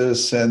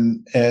crisis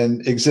and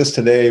exists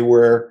today,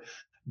 where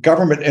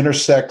government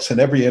intersects in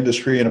every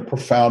industry in a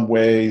profound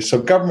way.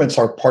 So government's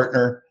our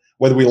partner,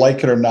 whether we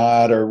like it or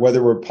not, or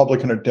whether we're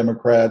Republican or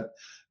Democrat.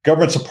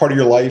 Government's a part of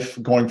your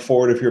life going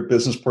forward if you're a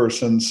business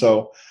person.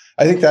 So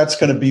I think that's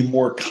going to be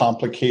more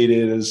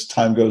complicated as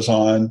time goes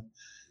on.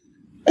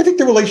 I think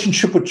the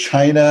relationship with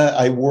China,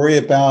 I worry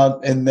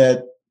about, in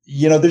that,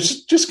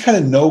 there's just kind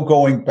of no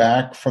going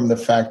back from the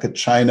fact that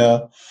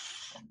China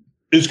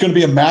is going to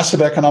be a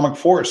massive economic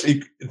force,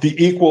 the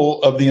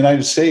equal of the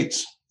United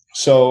States.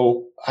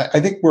 So I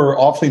think we're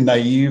awfully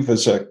naive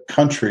as a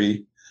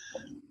country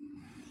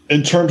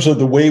in terms of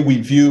the way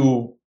we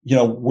view,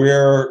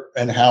 where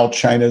and how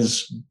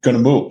China's going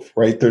to move,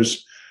 right?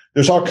 There's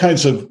all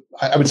kinds of,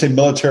 I would say,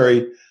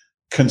 military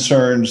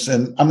concerns,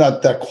 and I'm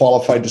not that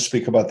qualified to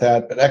speak about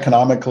that, but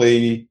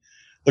economically,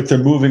 look, they're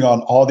moving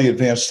on all the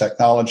advanced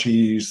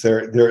technologies.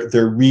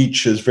 Their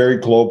reach is very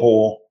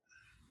global.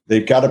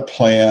 They've got a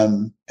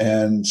plan.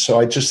 And so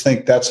I just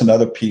think that's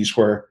another piece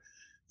where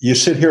you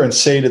sit here and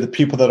say to the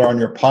people that are on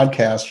your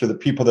podcast or the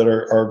people that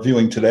are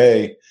viewing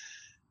today,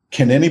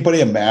 can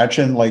anybody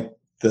imagine like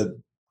the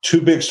two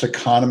biggest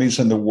economies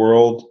in the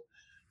world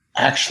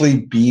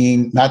actually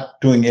not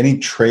doing any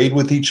trade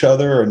with each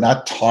other or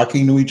not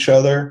talking to each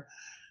other?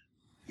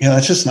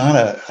 It's just not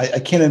I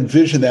can't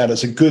envision that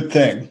as a good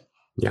thing.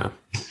 Yeah.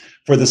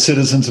 For the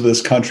citizens of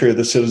this country or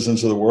the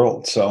citizens of the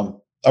world.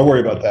 So I worry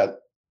about that.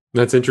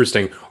 That's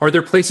interesting. Are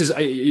there places,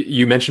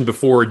 you mentioned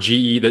before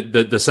GE,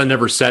 that the sun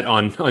never set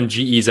on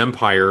GE's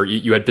empire?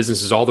 You had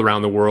businesses all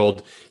around the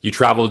world. You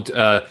traveled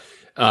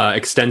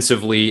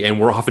extensively and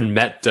were often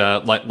met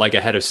like a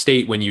head of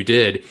state when you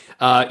did.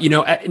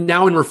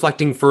 Now in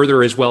reflecting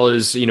further, as well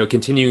as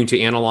continuing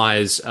to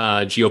analyze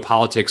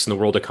geopolitics and the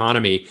world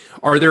economy,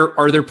 are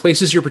there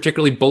places you're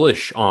particularly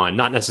bullish on?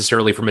 Not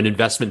necessarily from an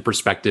investment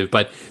perspective,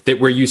 but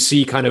that where you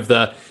see kind of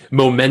the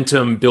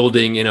momentum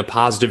building in a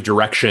positive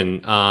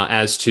direction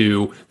as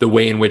to the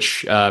way in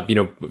which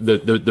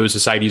those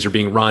societies are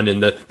being run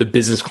and the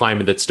business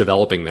climate that's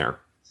developing there.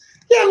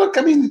 Yeah, look,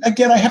 I mean,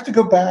 again, I have to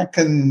go back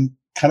and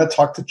kind of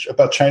talk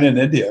about China and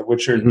India,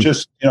 which are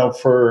just,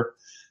 for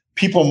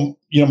people,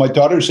 my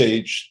daughter's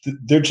age,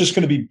 they're just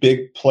going to be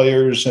big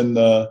players in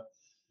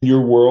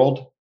your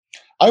world.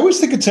 I always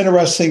think it's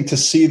interesting to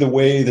see the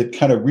way that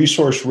kind of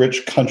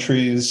resource-rich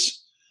countries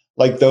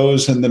like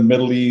those in the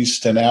Middle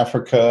East and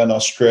Africa and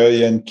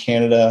Australia and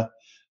Canada,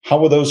 how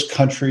will those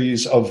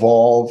countries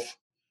evolve,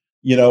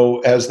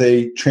 as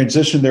they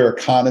transition their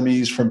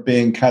economies from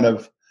being kind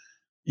of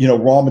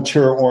raw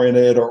material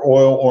oriented or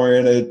oil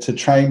oriented to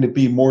trying to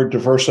be more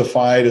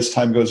diversified as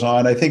time goes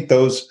on. I think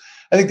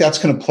that's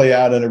going to play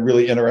out in a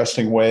really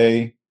interesting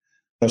way.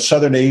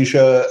 Southern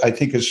Asia, I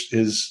think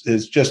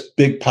is just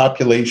big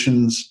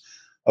populations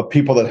of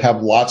people that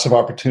have lots of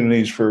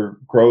opportunities for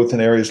growth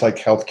in areas like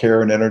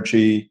healthcare and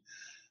energy.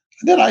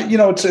 And then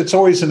it's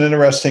always an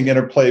interesting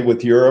interplay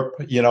with Europe.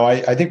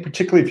 I think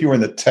particularly if you were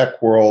in the tech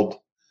world,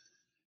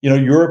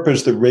 Europe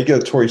is the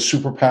regulatory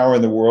superpower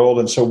in the world.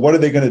 And so what are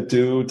they going to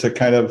do to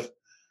kind of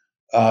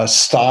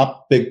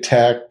stop big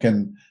tech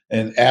and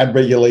add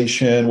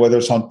regulation, whether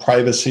it's on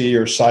privacy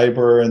or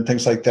cyber and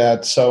things like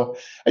that? So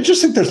I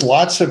just think there's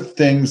lots of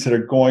things that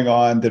are going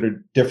on that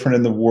are different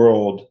in the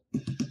world.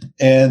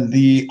 And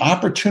the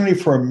opportunity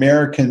for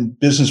American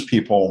business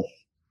people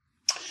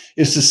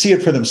is to see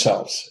it for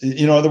themselves.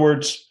 In other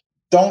words,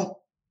 don't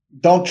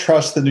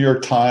trust the New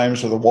York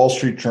Times or the Wall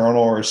Street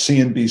Journal or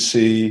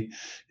CNBC.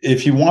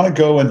 If you want to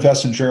go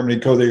invest in Germany,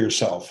 go there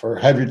yourself, or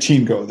have your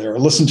team go there, or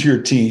listen to your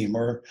team,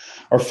 or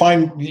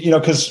find,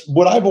 because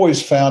what I've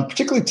always found,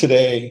 particularly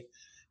today,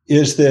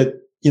 is that,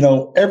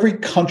 every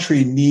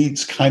country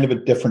needs kind of a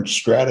different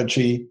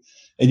strategy,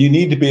 and you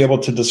need to be able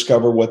to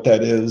discover what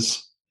that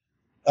is.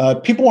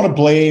 People want to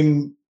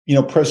blame,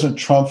 President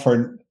Trump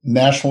for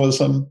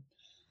nationalism.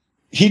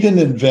 He didn't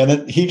invent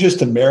it. He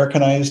just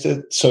Americanized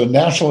it. So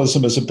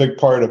nationalism is a big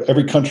part of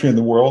every country in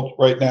the world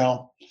right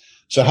now.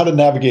 So how to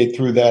navigate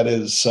through that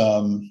is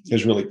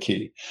really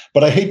key.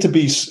 But I hate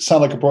to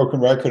sound like a broken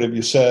record if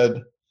you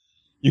said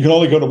you can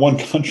only go to one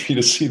country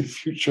to see the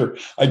future.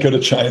 I go to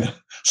China.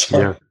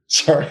 Sorry.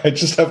 I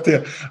just have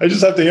to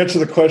answer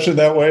the question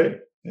that way.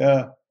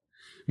 Yeah.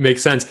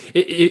 Makes sense.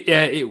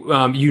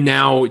 You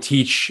now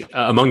teach,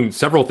 among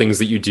several things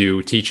that you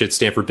do, teach at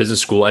Stanford Business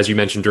School, as you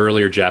mentioned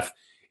earlier, Jeff.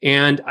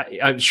 And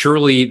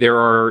surely there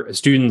are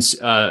students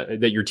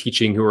that you're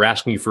teaching who are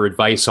asking you for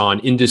advice on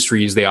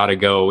industries they ought to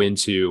go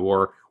into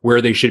or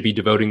where they should be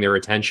devoting their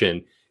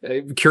attention.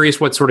 Curious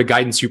what sort of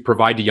guidance you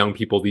provide to young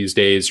people these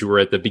days who are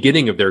at the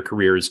beginning of their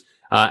careers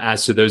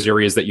as to those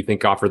areas that you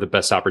think offer the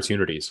best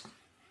opportunities.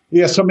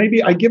 Yeah, so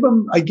maybe I give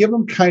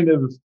them kind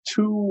of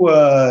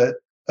two,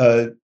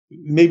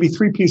 maybe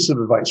three pieces of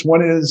advice.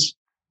 One is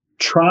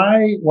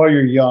try while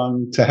you're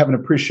young to have an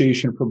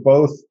appreciation for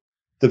both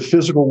the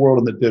physical world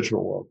and the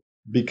digital world,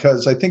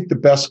 because I think the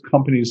best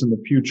companies in the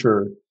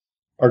future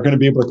are going to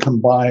be able to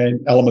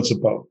combine elements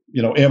of both.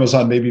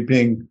 Amazon maybe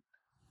being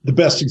the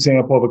best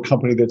example of a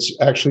company that's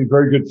actually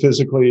very good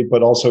physically,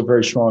 but also a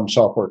very strong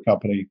software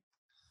company.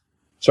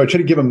 So I try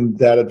to give them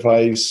that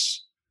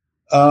advice.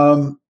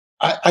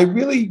 I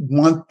really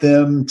want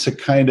them to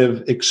kind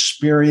of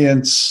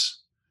experience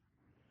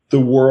the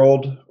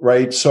world,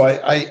 right? So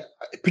I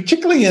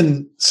particularly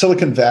in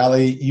Silicon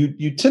Valley,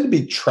 you tend to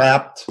be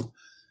trapped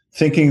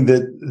thinking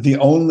that the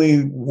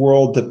only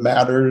world that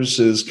matters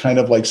is kind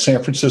of like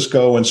San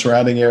Francisco and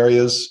surrounding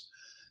areas.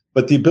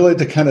 But the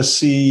ability to kind of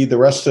see the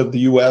rest of the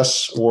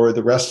US or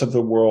the rest of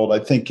the world, I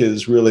think,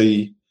 is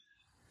really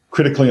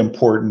critically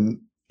important.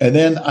 And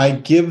then I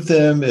give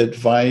them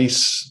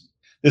advice.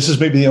 This is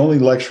maybe the only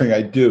lecturing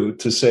I do,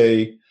 to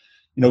say,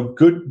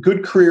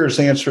 good careers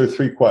answer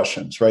 3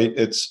 questions, right?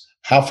 It's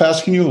how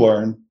fast can you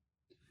learn?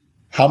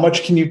 How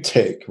much can you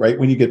take, right?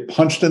 When you get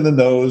punched in the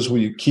nose, will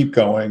you keep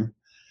going?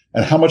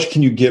 And how much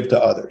can you give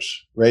to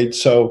others, right?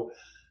 So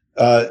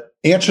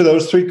answer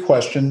those 3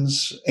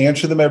 questions,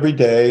 answer them every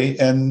day,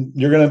 and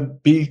you're going to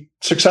be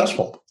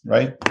successful,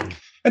 right?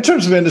 In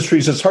terms of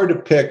industries, it's hard to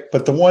pick,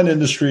 but the one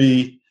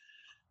industry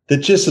that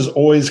just is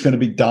always going to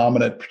be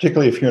dominant,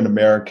 particularly if you're an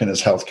American,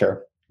 is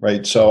healthcare,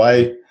 right? So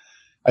I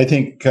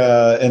think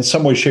in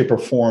some way, shape, or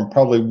form,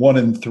 probably 1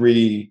 in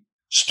 3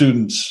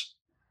 students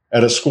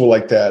at a school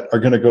like that are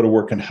going to go to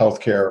work in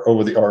healthcare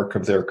over the arc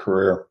of their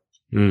career.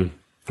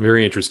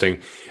 Very interesting.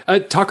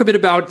 Talk a bit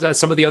about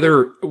some of the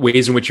other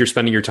ways in which you're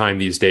spending your time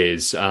these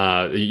days.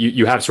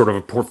 You have sort of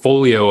a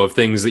portfolio of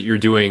things that you're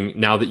doing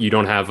now that you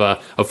don't have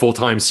a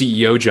full-time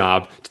CEO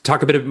job.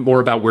 Talk a bit more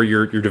about where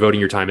you're devoting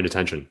your time and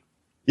attention.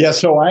 Yeah,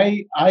 so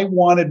I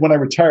wanted, when I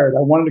retired,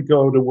 I wanted to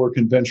go to work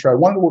in venture. I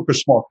wanted to work with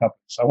small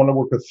companies. I wanted to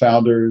work with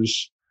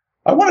founders.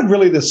 I wanted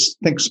really to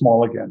think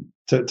small again,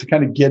 to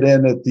kind of get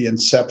in at the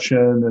inception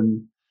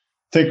and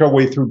think our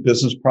way through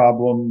business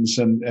problems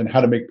and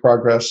how to make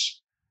progress.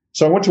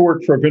 So I went to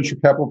work for a venture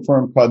capital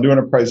firm called New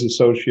Enterprise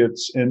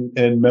Associates in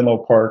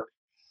Menlo Park.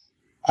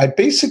 I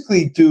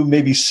basically do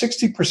maybe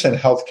 60%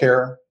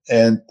 healthcare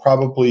and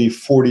probably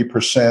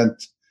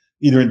 40%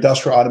 either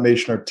industrial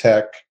automation or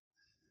tech.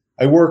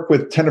 I work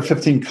with 10 or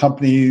 15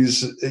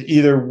 companies,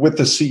 either with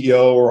the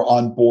CEO or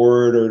on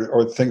board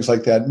or things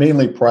like that,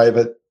 mainly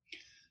private.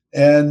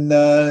 And,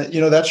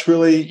 that's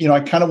really,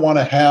 I kind of want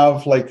to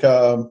have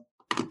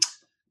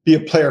be a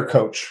player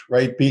coach,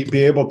 right? Be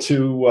able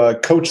to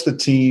coach the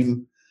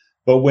team.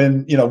 But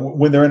when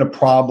they're in a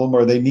problem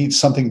or they need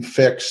something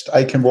fixed,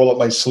 I can roll up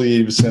my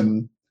sleeves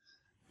and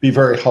be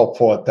very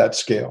helpful at that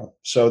scale.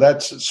 So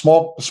that's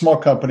small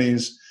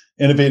companies,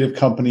 innovative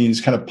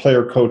companies, kind of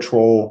player coach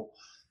role,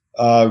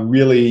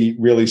 really,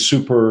 really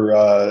super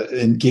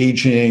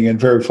engaging and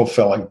very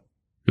fulfilling.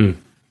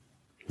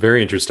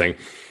 Very interesting.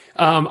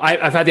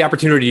 I've had the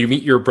opportunity to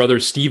meet your brother,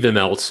 Steve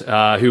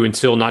Immelt, who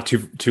until not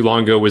too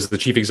long ago was the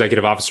chief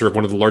executive officer of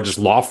one of the largest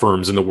law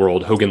firms in the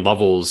world, Hogan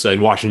Lovells, in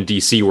Washington,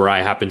 D.C., where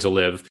I happen to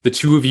live. The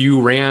two of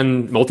you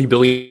ran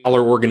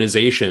multi-billion-dollar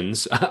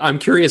organizations. I'm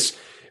curious,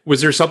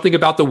 was there something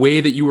about the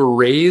way that you were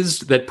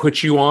raised that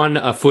put you on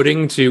a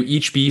footing to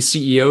each be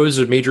CEOs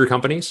of major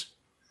companies?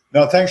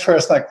 No, thanks for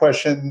asking that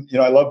question.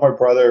 I love my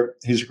brother.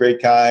 He's a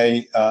great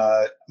guy.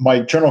 My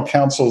general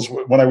counsels,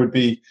 when I would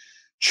be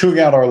chewing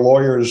out our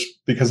lawyers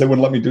because they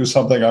wouldn't let me do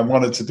something I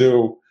wanted to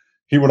do,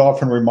 he would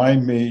often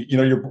remind me,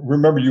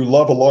 remember, you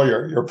love a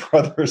lawyer. Your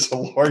brother is a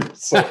lawyer,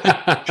 so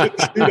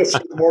treat us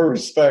with more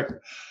respect.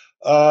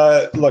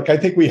 Look, I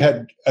think we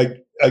had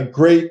a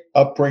great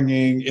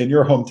upbringing in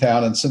your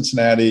hometown in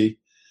Cincinnati,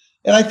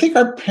 and I think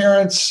our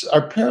parents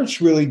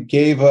really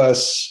gave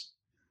us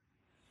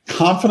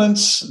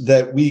confidence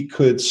that we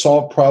could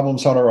solve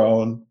problems on our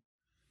own.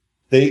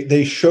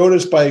 They showed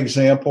us by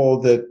example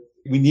that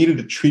we needed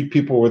to treat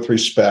people with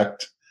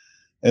respect.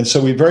 And so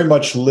we very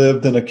much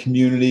lived in a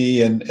community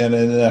and in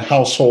a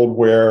household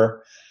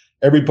where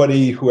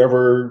everybody,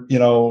 whoever,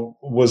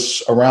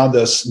 was around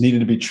us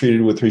needed to be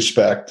treated with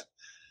respect.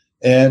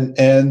 And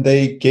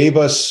they gave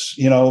us,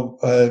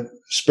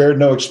 spared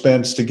no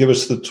expense to give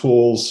us the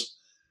tools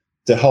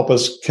to help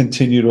us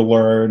continue to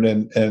learn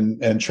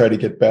and try to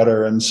get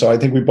better. And so I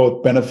think we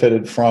both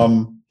benefited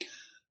from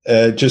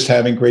just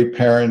having great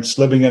parents,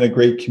 living in a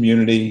great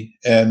community,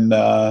 and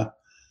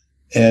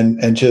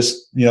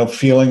just,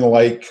 feeling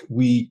like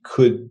we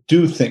could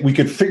we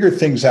could figure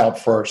things out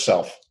for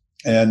ourselves.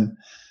 And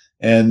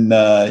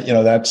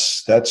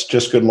that's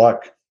just good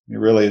luck.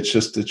 Really, it's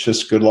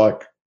just good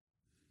luck.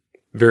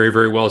 Very,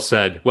 very well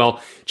said. Well,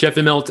 Jeff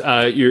Immelt,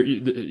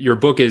 your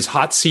book is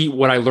Hot Seat: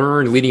 What I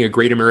Learned Leading a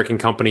Great American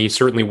Company.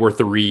 Certainly worth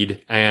the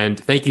read. And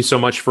thank you so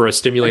much for a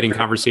stimulating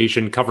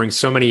conversation covering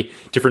so many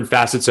different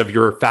facets of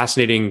your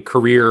fascinating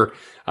career.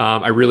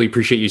 I really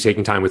appreciate you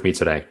taking time with me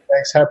today.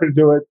 Thanks. Happy to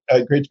do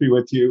it. Great to be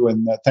with you.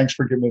 And thanks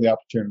for giving me the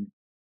opportunity.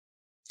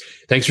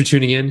 Thanks for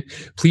tuning in.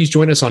 Please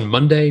join us on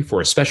Monday for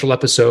a special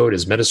episode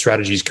as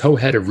MetaStrategy's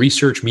co-head of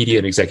research, media,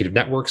 and executive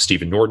network,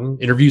 Stephen Norton,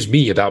 interviews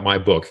me about my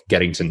book,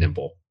 Getting to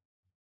Nimble.